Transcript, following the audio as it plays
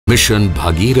Mission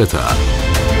Bhagiratha.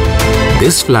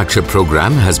 This flagship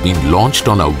program has been launched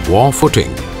on a war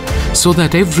footing so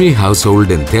that every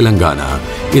household in Telangana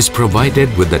is provided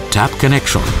with a tap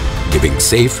connection, giving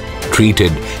safe,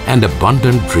 treated and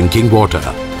abundant drinking water.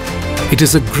 It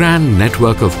is a grand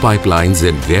network of pipelines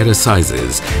in various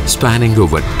sizes spanning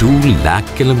over 2 lakh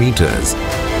kilometers,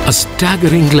 a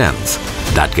staggering length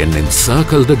that can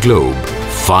encircle the globe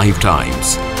 5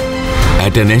 times.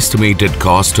 At an estimated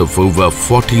cost of over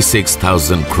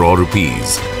 46,000 crore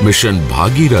rupees, Mission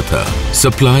Bhagiratha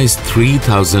supplies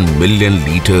 3,000 million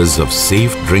litres of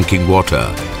safe drinking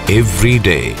water every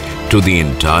day to the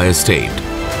entire state.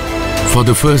 For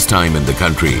the first time in the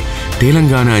country,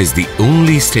 Telangana is the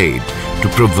only state to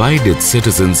provide its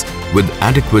citizens with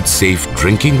adequate safe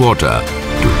drinking water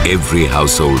to every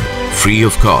household free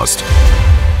of cost.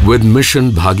 With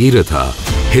Mission Bhagiratha,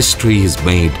 history is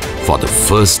made for the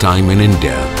first time in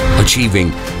India,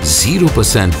 achieving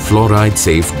 0% fluoride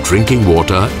safe drinking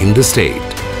water in the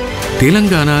state.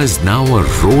 Telangana is now a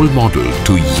role model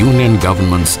to Union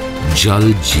Government's Jal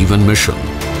Jeevan Mission,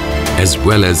 as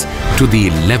well as to the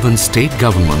 11 state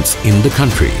governments in the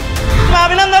country. मैं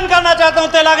अभिनंदन करना चाहता हूं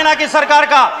तेलंगाना की सरकार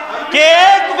का कि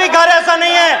एक भी घर ऐसा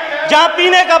नहीं है जहां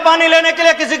पीने का पानी लेने के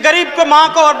लिए किसी गरीब को, मां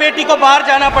को और बेटी को बाहर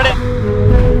जाना पड़े.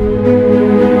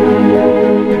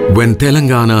 When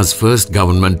Telangana's first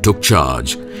government took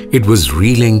charge, it was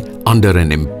reeling under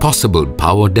an impossible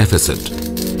power deficit.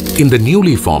 In the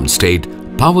newly formed state,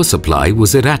 power supply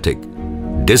was erratic,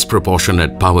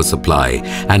 disproportionate power supply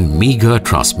and meager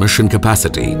transmission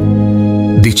capacity.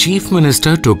 The Chief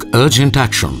Minister took urgent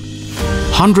action.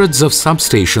 Hundreds of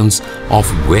substations of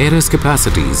various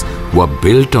capacities were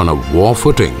built on a war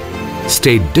footing.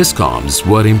 State discoms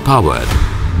were empowered.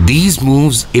 These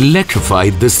moves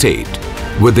electrified the state.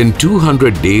 Within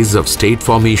 200 days of state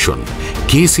formation,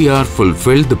 KCR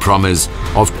fulfilled the promise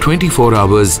of 24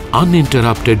 hours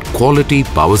uninterrupted quality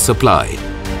power supply.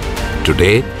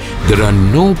 Today, there are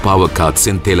no power cuts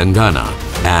in Telangana,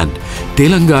 and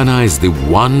Telangana is the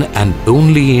one and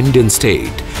only Indian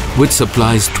state which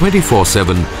supplies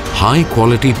 24/7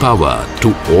 high-quality power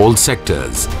to all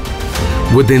sectors.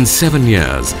 Within 7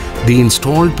 years, the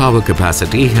installed power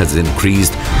capacity has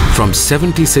increased from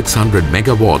 7,600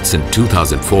 megawatts in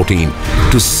 2014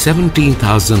 to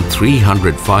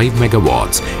 17,305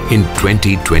 megawatts in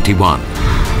 2021.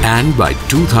 And by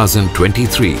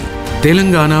 2023,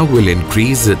 Telangana will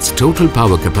increase its total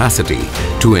power capacity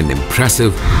to an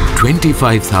impressive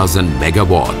 25,000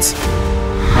 megawatts.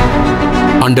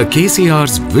 Under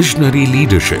KCR's visionary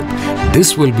leadership, this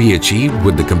will be achieved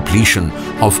with the completion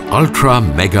of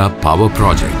ultra-mega power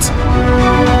projects.